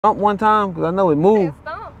stump one time? Because I know it moved.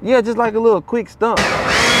 Stump? Yeah, just like a little quick stump.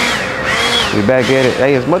 We back at it.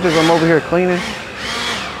 Hey, as much as I'm over here cleaning,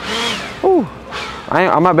 whew,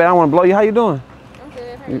 I'm my bad. I don't want to blow you. How you doing? I'm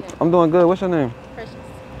good. How are you? I'm doing good. What's your name? Precious.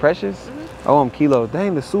 Precious? Mm-hmm. Oh, I'm Kilo.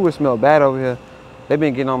 Dang, the sewer smell bad over here. They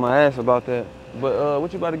been getting on my ass about that. But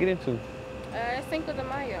what you about to get into? Cinco de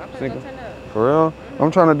Mayo. I'm gonna go turn up. For real? Mm-hmm. I'm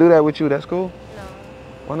trying to do that with you. That's cool? No.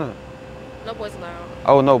 Why not? No boys allowed.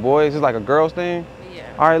 Oh, no boys? It's like a girls thing?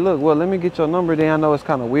 Yeah. All right, look. Well, let me get your number. Then I know it's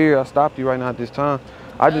kind of weird. I stopped you right now at this time.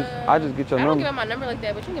 I just get your number. I don't give out my number like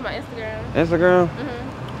that, but you can get my Instagram. Instagram?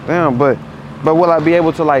 Mm-hmm. Damn, but will I be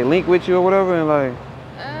able to like link with you or whatever and like?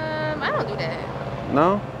 I don't do that.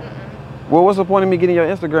 No? Mm-mm. Well, what's the point of me getting your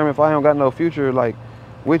Instagram if I don't got no future like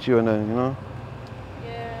with you or nothing, you know?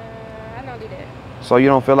 Yeah, I don't do that. So you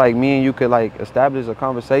don't feel like me and you could like establish a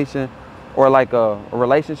conversation or like a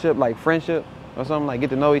relationship, like friendship or something, like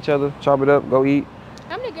get to know each other, chop it up, go eat?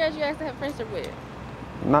 How many girls you asked to have friendship with?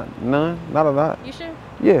 None, not a lot. You sure?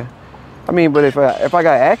 Yeah. I mean, but if I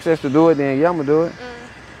got access to do it, then yeah, I'm gonna do it.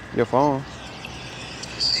 Your phone.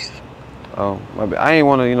 Oh, my bad. I ain't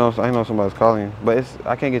wanna, you know, I know somebody's calling you, but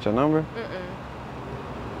I can't get your number.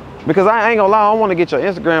 Because I ain't gonna lie, I don't wanna get your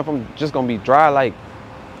Instagram from just gonna be dry like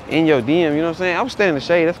in your DM, you know what I'm saying? I'm staying in the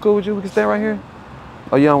shade. That's cool with you? We can stay right here?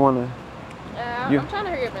 Oh, you don't wanna? I'm trying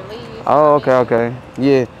to hurry up and leave. Oh, okay.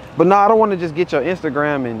 Yeah. But no, I don't wanna just get your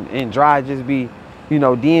Instagram and dry just be, you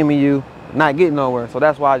know, DMing you, not getting nowhere. So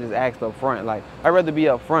that's why I just asked up front. Like, I'd rather be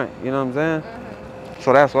up front, you know what I'm saying?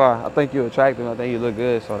 So that's why. I think you're attractive. I think you look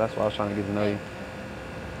good. So that's why I was trying to get to know you.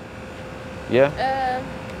 Yeah?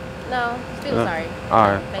 No. Still sorry. All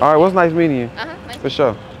right. All right. What's nice meeting you? Nice For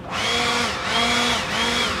sure.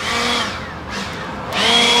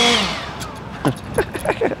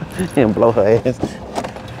 And blow her ass.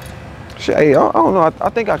 Shit, hey, I don't know. I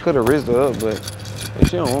think I could have rizzed her up, but if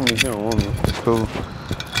she don't want me, she don't want me. It's cool.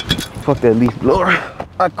 Fuck that leaf blower.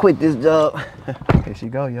 I quit this job. There she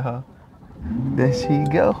go, y'all. There she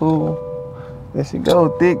go. There she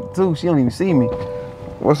go, thick too. She don't even see me.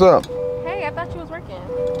 What's up? Hey, I thought you was working.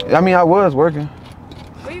 I mean, I was working.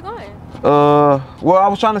 Where you going? Well, I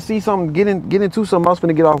was trying to see something, get into something. I was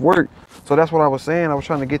finna get off work. So that's what I was saying. I was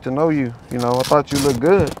trying to get to know you. You know, I thought you looked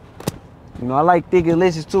good. You know, I like thick and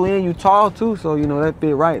delicious too, and you tall too. So, you know, that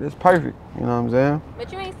fit right. That's perfect. You know what I'm saying?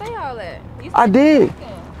 But you ain't say all that. I did.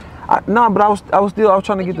 Nah, but I was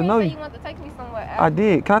trying to get to know you. You want to take me somewhere else. I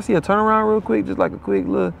did. Can I see a turnaround real quick? Just like a quick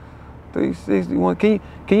little 361. Can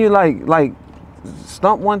you like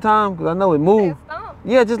stump one time? Cause I know it moved. Stump?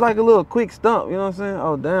 Yeah, just like a little quick stump. You know what I'm saying?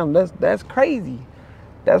 Oh damn, that's crazy.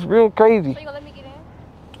 That's real crazy. So you gonna let me get in?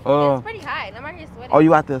 It's pretty hot. I'm out here sweating. Oh,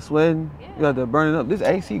 you out there sweating? Yeah. You out there burning up? This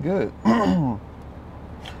AC good.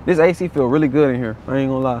 This AC feel really good in here. I ain't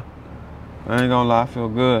gonna lie. I feel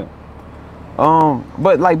good.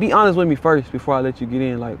 But like, be honest with me first before I let you get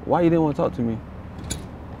in. Like, why you didn't want to talk to me?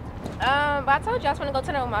 But I told you I was gonna go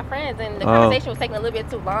turn up with my friends, and the conversation was taking a little bit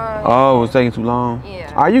too long. Oh, it was taking too long?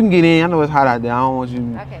 Yeah. All right, you can get in. I know it's hot out there. I don't want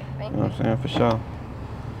you. Okay, thank you. Know what I'm saying? For sure.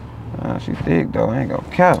 She thick though. I ain't gonna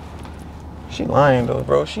cap. She lying though,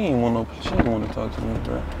 bro. She ain't want to talk to me,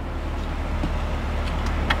 bro.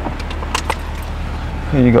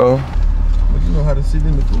 Here you go. But you know how to sit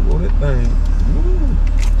in the pool on that thing.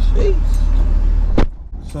 Jeez.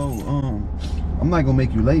 So, I'm not gonna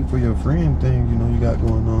make you late for your friend thing, you know, you got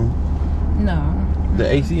going on. No. The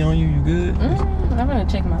AC on you, you good? I'm gonna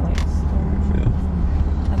check my lights.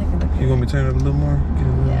 I think it looks good. You want me to turn it up a little more? Get a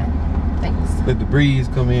little, yeah. Thanks. Let the breeze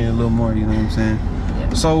come in a little more, you know what I'm saying?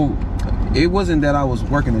 Yeah. So, it wasn't that I was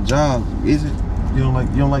working a job, is it? You don't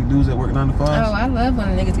like dudes that work 9 to 5? Oh, I love when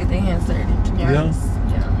niggas get their hands dirty, to be honest.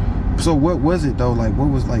 Yeah. So what was it though? Like, what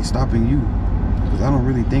was like stopping you? Because I don't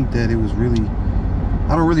really think that it was really.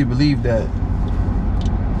 I don't really believe that.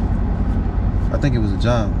 I think it was a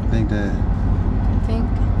job. I think that. You think?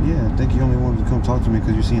 Yeah, I think you only wanted to come talk to me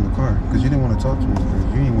because you see in the car. Because you didn't want to talk to me first.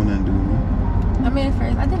 You didn't want nothing to do with me. I mean, at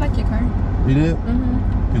first, I did like your car. You did?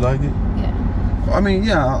 You like it? Yeah. I mean,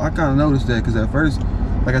 yeah, I kind of noticed that because at first,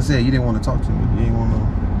 like I said, you didn't want to talk to me. You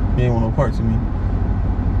didn't want no parts of me.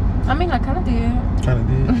 I mean, I kind of did. Kind of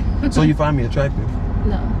did. So you find me attractive?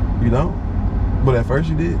 No. You don't? But at first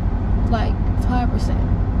you did? Like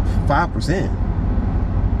 5%. 5%?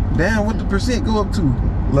 Damn, what the percent go up to?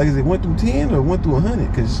 Like, is it 1 through 10 or 1 through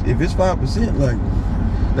 100? Because if it's 5%, like,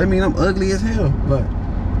 that mean I'm ugly as hell. Like,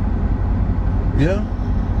 yeah.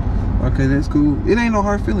 Okay, that's cool. It ain't no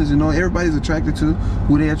hard feelings, you know. Everybody's attracted to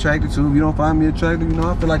who they attracted to. If you don't find me attractive, you know,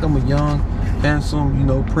 I feel like I'm a young, handsome, you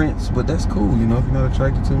know, prince. But that's cool, you know, if you're not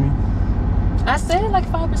attracted to me. I said like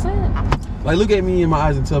 5%. Like, look at me in my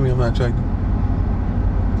eyes and tell me I'm not attractive.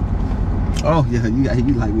 Oh yeah,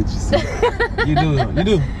 you like what you see. You do.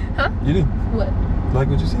 Huh? You do. What? Like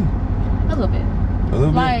what you see? A little bit. A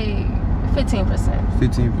little bit. Like 15%.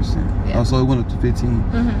 15%. Yeah. Oh, so it went up to 15.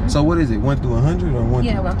 Mm-hmm. So what is it? 1 through 100 or 1?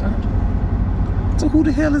 Yeah, through... 1 through 100. So who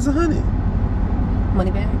the hell is 100?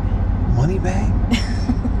 Money bag. Money bag.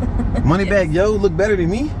 Money bag. Yo, look better than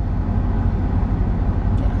me.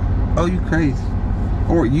 Yeah. Oh, you crazy?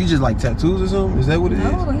 Or you just like tattoos or something? Is that what it is?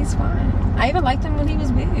 No, he's fine. I even liked him when he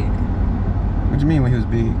was big. What do you mean when he was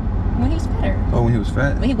big? When he was fatter. Oh, when he was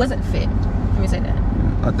fat? When he wasn't fit. Let me say that.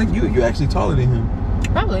 Yeah. I think you're actually taller than him.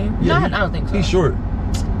 Probably. Yeah, No, I don't think so. He's short.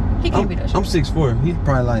 He can't be that short. I'm 6'4". He's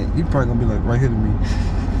probably gonna be like right here to me.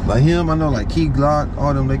 Like him, I know like Key Glock,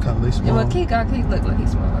 all them they kind of small. Yeah, well, Key look like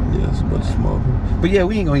he's small. Yeah, it's a bunch of small people. But yeah,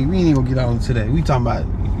 we ain't gonna get out on today. We talking about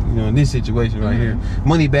in this situation right here.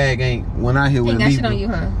 Money bag ain't when I hear he with ain't got shit on you,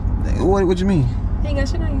 huh? What you mean? He ain't got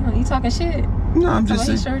shit on you, huh? You talking shit? No, I'm just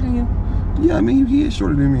saying. He's shorter than you. Yeah, I mean he is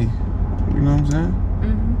shorter than me. You know what I'm saying?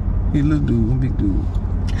 Mm-hmm. He a little dude, I'm a big dude.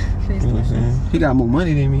 You know what I'm saying? He got more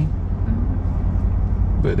money than me.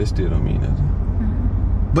 Mm-hmm. But that still don't mean nothing.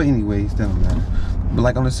 Mm-hmm. But anyways, that don't matter. But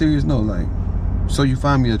like on a serious note, like, so you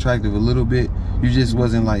find me attractive a little bit. You just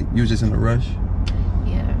wasn't like, you was just in a rush.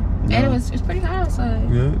 Yeah. No. And it's pretty hot outside.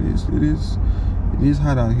 Yeah, it is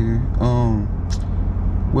hot out here.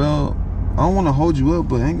 Well, I don't want to hold you up,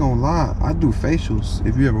 but I ain't gonna lie, I do facials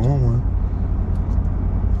if you ever want one.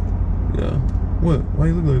 Yeah. What? Why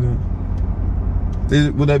you look like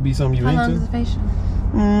that? Would that be something you into? How long is the facial?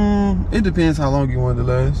 It depends how long you want it to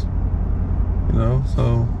last. You know,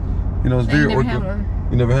 so it's very never had one.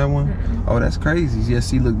 You never had one? Mm-mm. Oh, that's crazy. Yeah,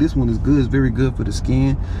 see, look, this one is good. It's very good for the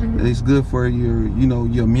skin. Mm-hmm. It's good for your,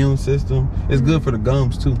 your immune system. It's good for the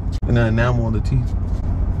gums too, and the enamel on the teeth.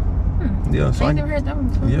 Yeah, so I ain't never heard that one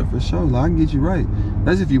before. Yeah, for sure. Like, I can get you right.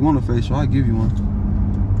 That's if you want a facial, I'll give you one.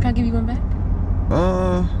 Can I give you one back?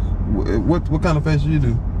 What kind of facial you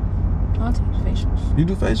do? I'll take facials. You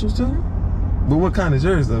do facials too? But what kind is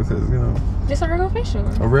yours though? Cause just a regular facial.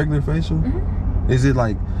 A regular facial? Mm-hmm. Is it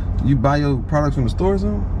like you buy your products from the store or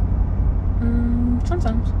something?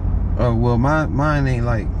 Sometimes. Oh well, mine ain't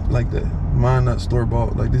like that. Mine not store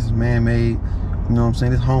bought. Like this is man made. You know what I'm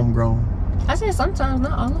saying? It's homegrown. I said sometimes,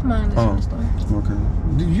 not all of mine is from the store. Okay.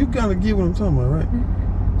 You gotta get what I'm talking about, right?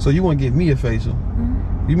 Mm-hmm. So you want to give me a facial?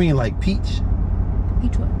 Mm-hmm. You mean like peach?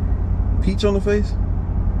 Peach what? Peach on the face?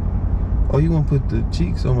 Oh, you want to put the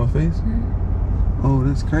cheeks on my face? Mm-hmm. Oh,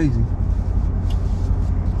 that's crazy.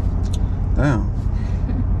 Damn.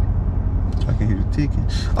 I can hear the ticking.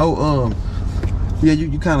 Oh, yeah,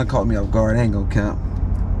 you kind of caught me off guard. I ain't gonna count.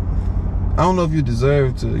 I don't know if you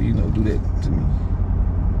deserve to, do that to me.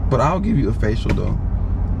 But I'll give you a facial though.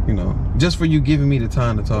 Just for you giving me the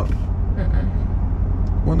time to talk.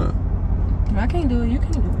 Why not? If I can't do it, you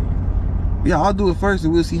can't do it. Yeah, I'll do it first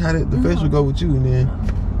and we'll see how the facial go with you and then.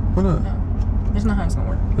 Why not? No. It's not how it's gonna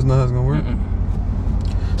work. It's not how it's gonna work?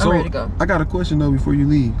 So, I'm ready to go. I got a question though before you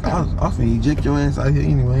leave. I'll finna eject your ass out here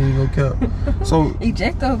anyway. I ain't gonna count. So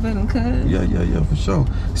eject over them, cuz. Yeah, for sure.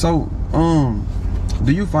 So,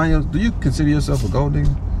 do you consider yourself a gold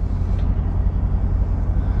digger?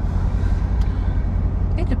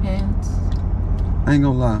 It depends. I ain't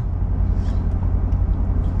gonna lie.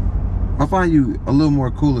 I find you a little more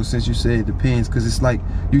cooler since you said it depends, because it's like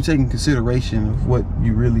you taking consideration of what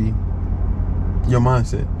you really, your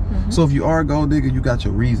mindset. Mm-hmm. So if you are a gold digger, you got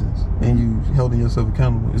your reasons and you holding yourself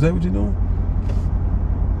accountable. Is that what you're doing?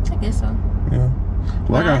 I guess so. Yeah.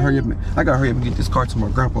 Well, I gotta hurry up and get this car to my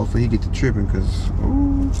grandpa before he get to tripping, because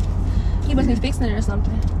he must be fixing it or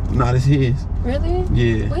something. Nah, it's his. Really?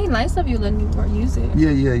 Yeah. Well, he nice of you letting me use it.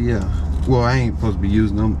 Yeah. Well, I ain't supposed to be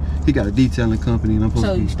using them. He got a detailing company and I'm supposed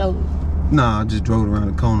to be. So you stole it? Nah, I just drove it around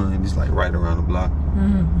the corner and just like right around the block.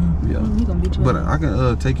 Mm-hmm. Yeah. He gonna beat you. But I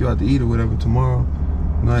can take you out to eat or whatever tomorrow.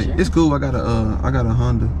 Like sure. It's cool. I got a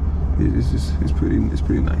Honda. It's pretty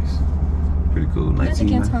nice. Pretty cool. 19.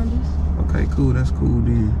 Against Hondas. Okay, cool. That's cool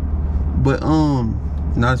then. But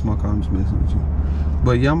nah, it's my car. I'm just messing with you.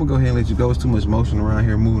 But yeah, I'm gonna go ahead and let you go. It's too much motion around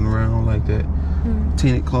here, moving around like that.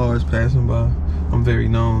 Tinted cars passing by. I'm very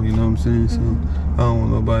known, you know what I'm saying? So I don't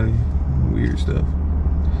want nobody weird stuff.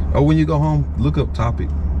 Oh, when you go home, look up Topik.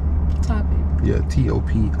 Topik. Yeah,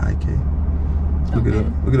 Topik. Look it up.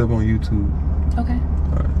 Look it up on YouTube. Okay.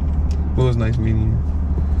 All right. Well, it was nice meeting you.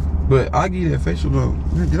 But I'll give you that facial though.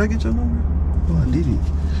 Did I get your number? Well, I didn't.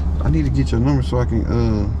 I need to get your number so I can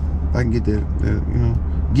get that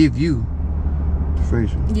give you the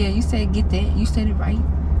facial. Yeah, you said get that. You said it right.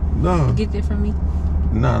 No. Get that from me.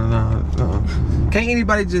 Nah. Can't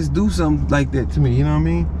anybody just do something like that to me? You know what I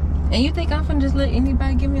mean? And you think I'm finna just let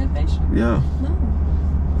anybody give me a facial? Yeah. No.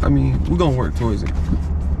 I mean, we're gonna work towards it.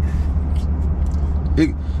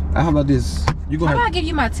 How about this? You gonna How about I give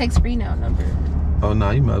you my text-free now number? Oh,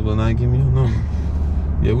 nah, you might as well not give me your number.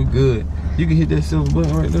 Yeah, we good. You can hit that silver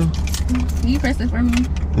button right there. You press it for me?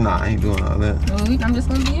 Nah, I ain't doing all that. Well, I'm just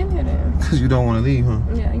gonna be in here then. Cause you don't want to leave, huh?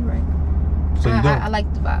 Yeah, you're right. So you don't? I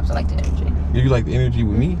like the vibes. I like the energy. You like the energy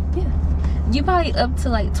with me? Yeah. You probably up to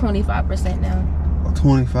like 25% now.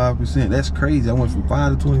 25%. That's crazy. I went from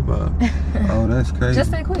 5 to 25. Oh, that's crazy.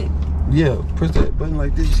 Just that quick. Yeah, press that button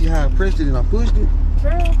like this. You see how I pressed it and I pushed it? For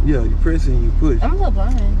real? Yeah, you press it and you push. I'm a little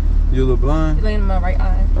blind. You're a little blind? You're laying in my right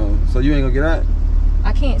eye. Oh, so you ain't gonna get out?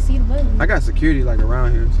 I can't see the button. I got security like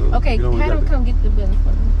around here, so. Okay, you have him come get the button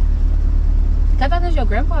for me. I thought that was your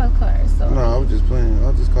grandpa's car, so. No, I was just playing.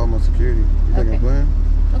 I'll just call my security. You think I'm playing?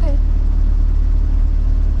 Okay.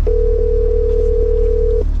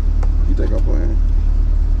 You think I'm playing?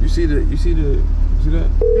 You see that? Mm-hmm.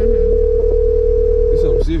 It's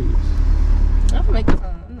something serious. I'm gonna make it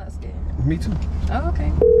fun. I'm not scared. Me too. Oh,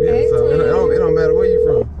 okay. Yeah, Hey, so it don't matter where you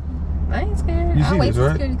from. I ain't scared. You I'll see wait this, till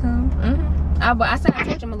right? security come. Mm-hmm. I said I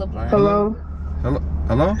told you I'm a little blind. Hello?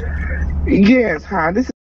 Hello? Yes, hi. This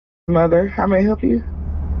is Mother. How may I help you?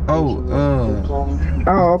 Oh,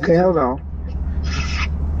 Oh, okay. Hold on.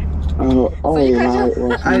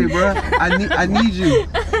 Hey, bro, I need you.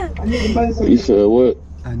 You said what?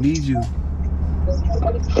 I need you.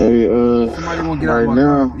 Hey, Somebody won't get out right of my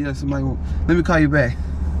now. car. Yeah, somebody won't. Let me call you back.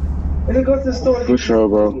 For sure,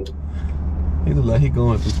 bro. He look like he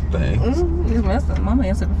going through some things. Mama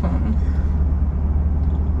answered the phone.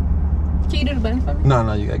 Can you do the button for me?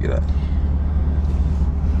 No, you gotta get out.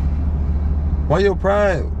 Why your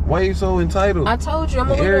pride? Why you so entitled? I told you I'm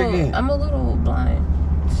a little blind,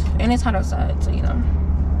 and it's hot outside, so you know.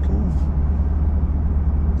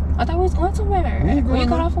 I thought we was going somewhere. When you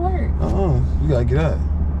got off of work. You gotta get out.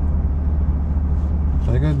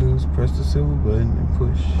 All you gotta do is press the silver button and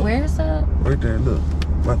push. Where is that? Right there, look.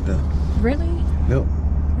 Right there. Really? Yep.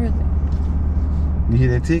 Really? You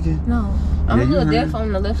hear that ticking? No. I'm a little deaf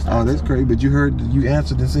on the left side. Oh, that's crazy. But you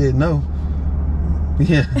answered and said no.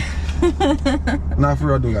 Yeah. Nah, for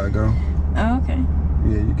real, I do gotta go. Oh, okay.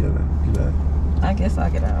 Yeah, you gotta get out. I guess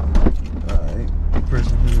I'll get out. Alright.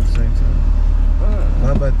 Pressing at the same time.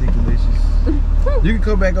 How about the delicious? You can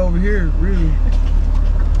come back over here, really.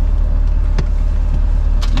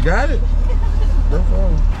 You got it? No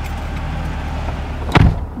problem.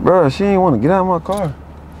 Bro, she ain't want to get out of my car.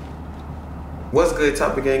 What's good,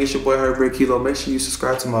 Topik gang? It's your boy Heartbreak Kilo. Make sure you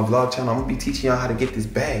subscribe to my vlog channel. I'm gonna be teaching y'all how to get this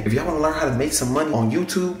bag. If y'all wanna learn how to make some money on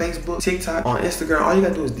YouTube, Facebook, TikTok, on Instagram, all you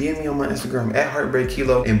gotta do is DM me on my Instagram at Heartbreak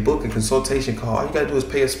Kilo and book a consultation call. All you gotta do is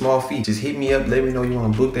pay a small fee. Just hit me up, let me know you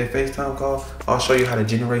wanna book that FaceTime call. I'll show you how to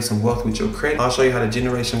generate some wealth with your credit. I'll show you how to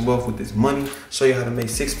generate some wealth with this money. Show you how to make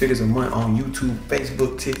 6 figures a month on YouTube,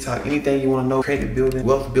 Facebook, TikTok, anything you wanna know, credit building,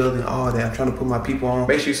 wealth building, all that. I'm trying to put my people on.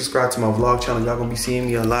 Make sure you subscribe to my vlog channel. Y'all gonna be seeing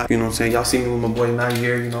me a lot. You know what I'm saying? Y'all see me with my boy 9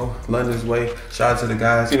 year, you know, London's way. Shout out to the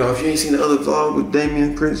guys. You know, if you ain't seen the other vlog with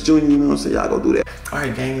Damian Prince Jr., you know what I'm saying? Y'all go do that. All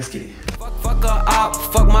right, gang, let's get it. Fuck her up,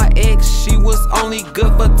 fuck my ex, she was only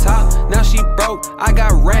good for top. Now she broke, I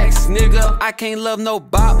got racks, nigga. I can't love no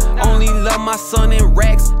bop, only love my son in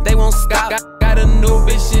racks. They won't stop. Got a new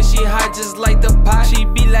bitch and she hot just like the pot. She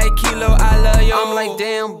be like Kilo, I love you. I'm like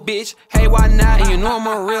damn bitch, hey why not? And you know I'm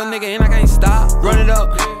a real nigga and I can't stop. Run it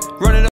up, run it up.